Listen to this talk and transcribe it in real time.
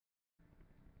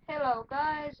Hello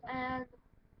guys, and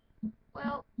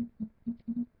well,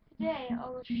 today I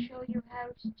will show you how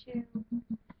to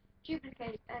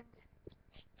duplicate, and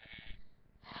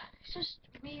it's just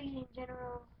really in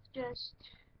general just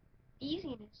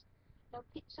easiness.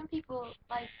 Some people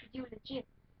like to do legit.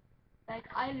 Like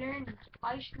I learned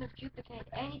I shouldn't have duplicated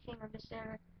anything on this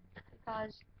server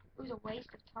because it was a waste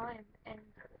of time and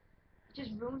it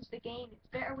just ruins the game. It's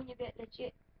better when you get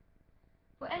legit.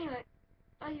 But anyway,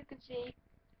 as you can see,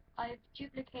 I've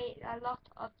duplicated a lot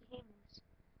of things.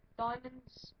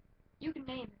 Diamonds, you can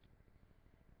name it.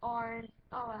 Or,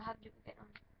 oh, I have duplicate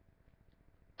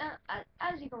on.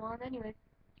 As you go on, anyway,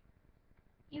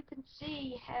 you can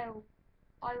see how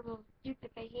I will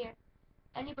duplicate here.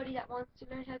 Anybody that wants to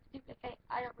learn how to duplicate,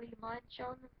 I don't really mind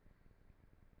showing them.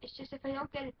 It's just if I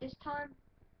don't get it this time,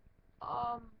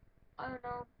 um, I don't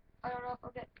know. I don't know if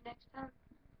I'll get it next time.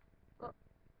 But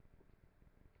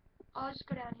I'll just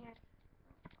go down here.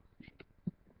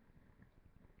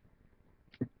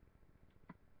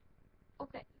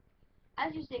 Okay.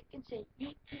 As you can see,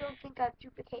 you don't think I've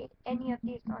duplicated any of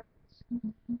these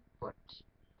diamonds, but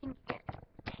think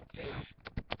again.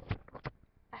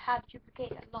 I have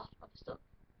duplicated a lot of stuff.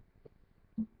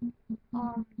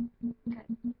 Okay.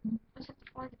 Just have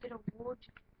to find a bit of wood.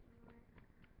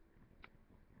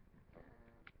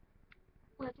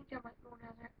 Well, I think I might go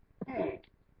down there.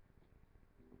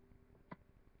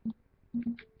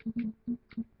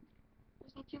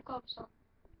 Just need 2 cobblestone.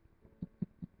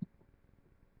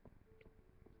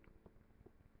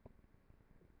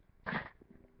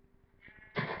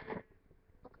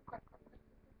 Okay, crap.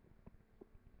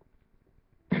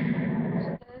 So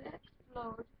let it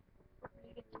explode.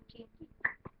 Hopefully get some TNT.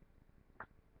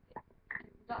 Okay.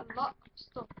 We got a lot of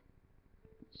stuff.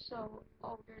 So,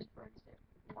 oh, there's birds there.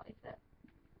 What is that?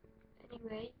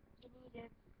 Anyway, you need a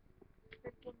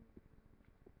freaking...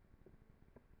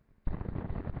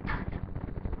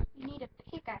 You need a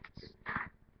pickaxe,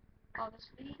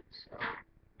 obviously, so...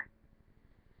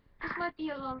 This might be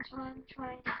a long time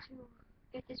trying to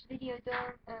get this video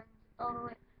done, and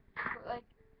but like,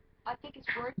 I think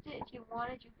it's worth it if you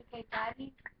want to duplicate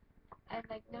badly, and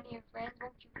like none of your friends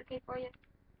won't duplicate for you.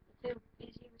 If they're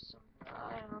busy with some,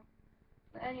 I don't know.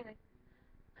 But anyway,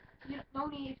 you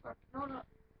don't need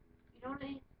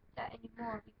that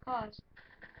anymore because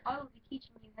I will be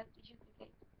teaching you how to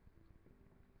duplicate.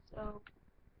 So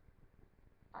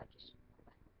I just go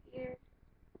back up here,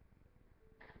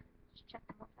 just check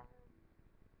them all time.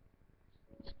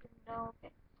 Just no,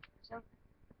 okay. So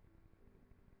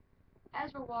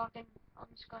as we're walking, I'm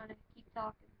just gonna keep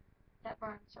talking. That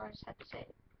barn, so I just had to say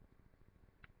it.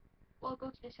 We'll go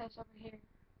to this house over here.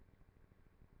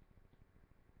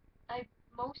 I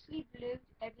mostly blew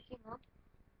everything up,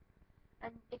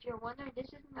 and if you're wondering, this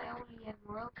isn't my only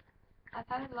world. I've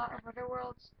had a lot of other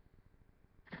worlds,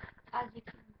 as you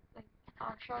can, like,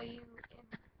 I'll show you in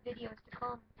videos to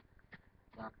come.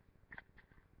 So,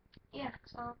 yeah,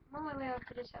 so I'm on my way over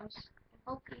to this house, and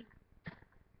hopefully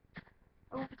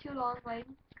it won't be too long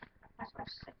waiting. That's why I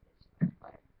set this on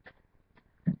fire.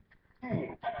 Okay,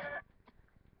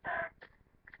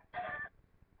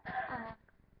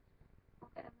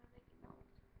 I'm gonna make it now.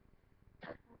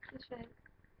 This way.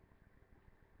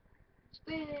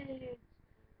 Squid!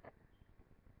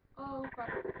 Oh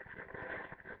crap.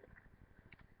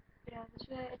 Yeah, this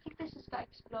way. I think this just got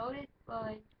exploded by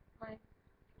my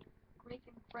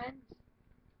grieving friends.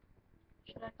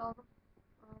 Should I call them?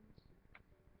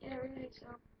 Yeah, really, so.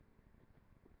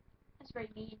 That's very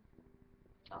mean.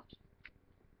 Josh.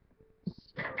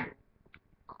 So.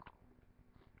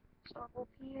 So I'll go up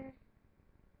here.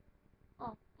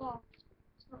 Oh, blocks.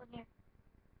 It's not in here.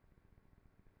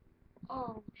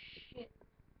 Oh, shit.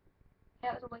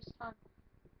 That was a waste of time.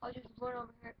 I'll just run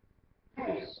over here.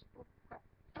 Oops. Oh, crap.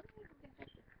 How did I even get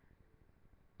affected?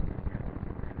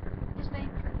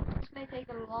 This may take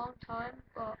a long time,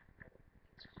 but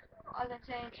as I'm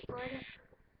saying, it's worth it.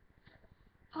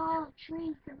 Oh,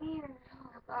 tree, come here.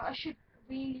 Oh, God, I should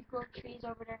really grow trees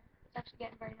over there. It's actually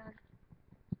getting very nice.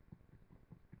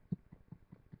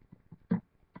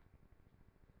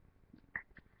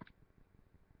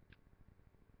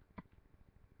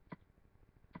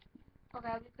 Okay,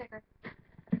 I'll be quicker.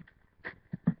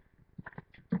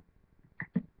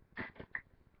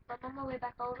 I'm on my way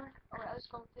back over. Alright, let's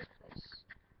go with this place.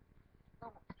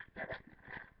 Oh.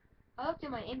 I looked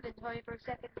in my inventory for a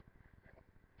second,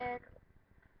 and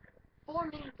 4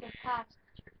 minutes have passed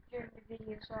during the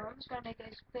video, so I'm just gonna make it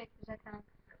as quick as I can.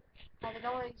 I don't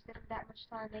always spend that much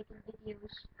time making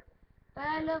videos. But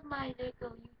I love my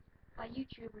my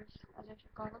YouTubers, as I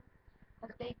should call them,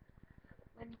 because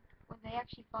when they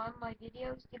actually find my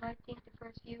videos, they might think the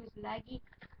first view is laggy,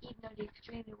 even though they're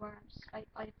extremely worse. I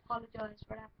apologize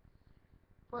for that.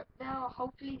 But now,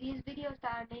 hopefully these videos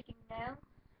that I'm making now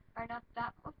are not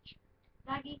that much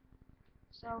laggy.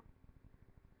 So,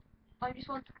 I just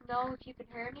want to know if you can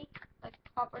hear me, like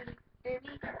properly hear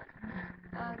me.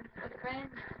 My friend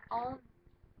On,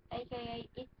 aka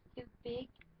It's Too Big,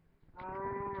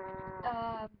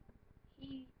 um,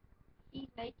 he he's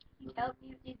helped me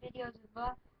with these videos as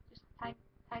well. Just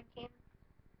thank him.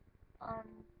 Um,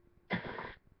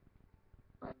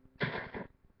 but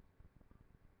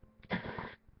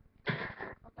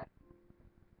okay,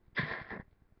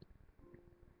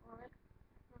 alright.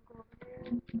 I'm gonna go over here,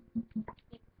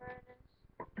 make a furnace,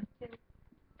 two, just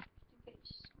in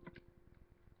case.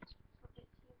 Okay,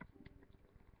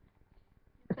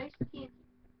 you place the TNT.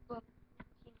 Well,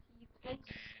 TNT. You place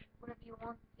whatever you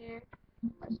want there.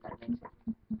 I just gotta make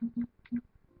something.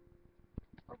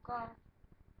 Oh god,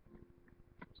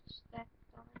 just that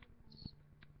diamonds.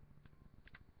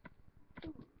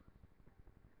 Ooh.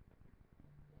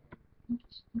 And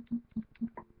just you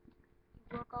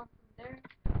work on from there.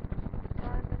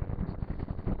 Diamonds.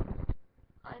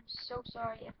 I'm so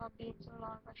sorry if I'm being so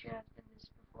long. I should have done this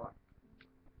before.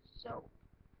 So,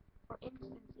 for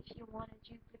instance, if you want to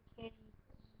duplicate,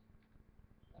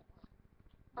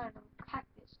 I don't know,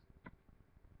 cactus.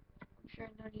 I'm sure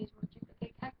none of these want to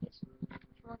duplicate cactus. If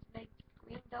you want to make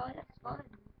green dye, that's fine.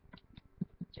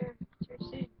 It's your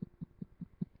decision.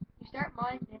 You start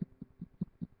mining it,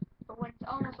 but when it's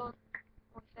almost on,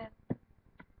 oh, it failed.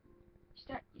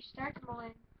 You start to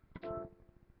mine,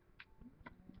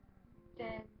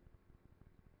 then,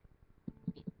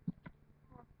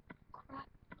 oh crap.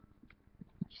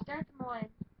 You start to mine,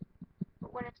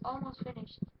 but when it's almost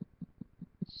finished,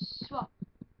 swap,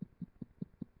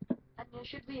 and it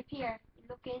should reappear. You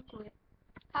look into it,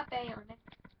 tap A on it,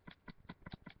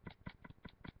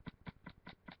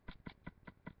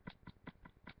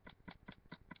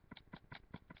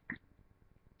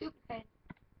 duplicate.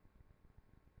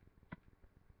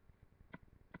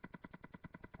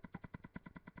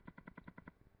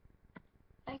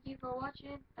 Thank you for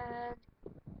watching, and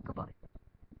goodbye.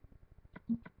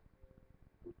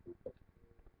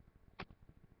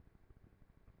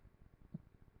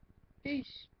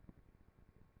 Peace.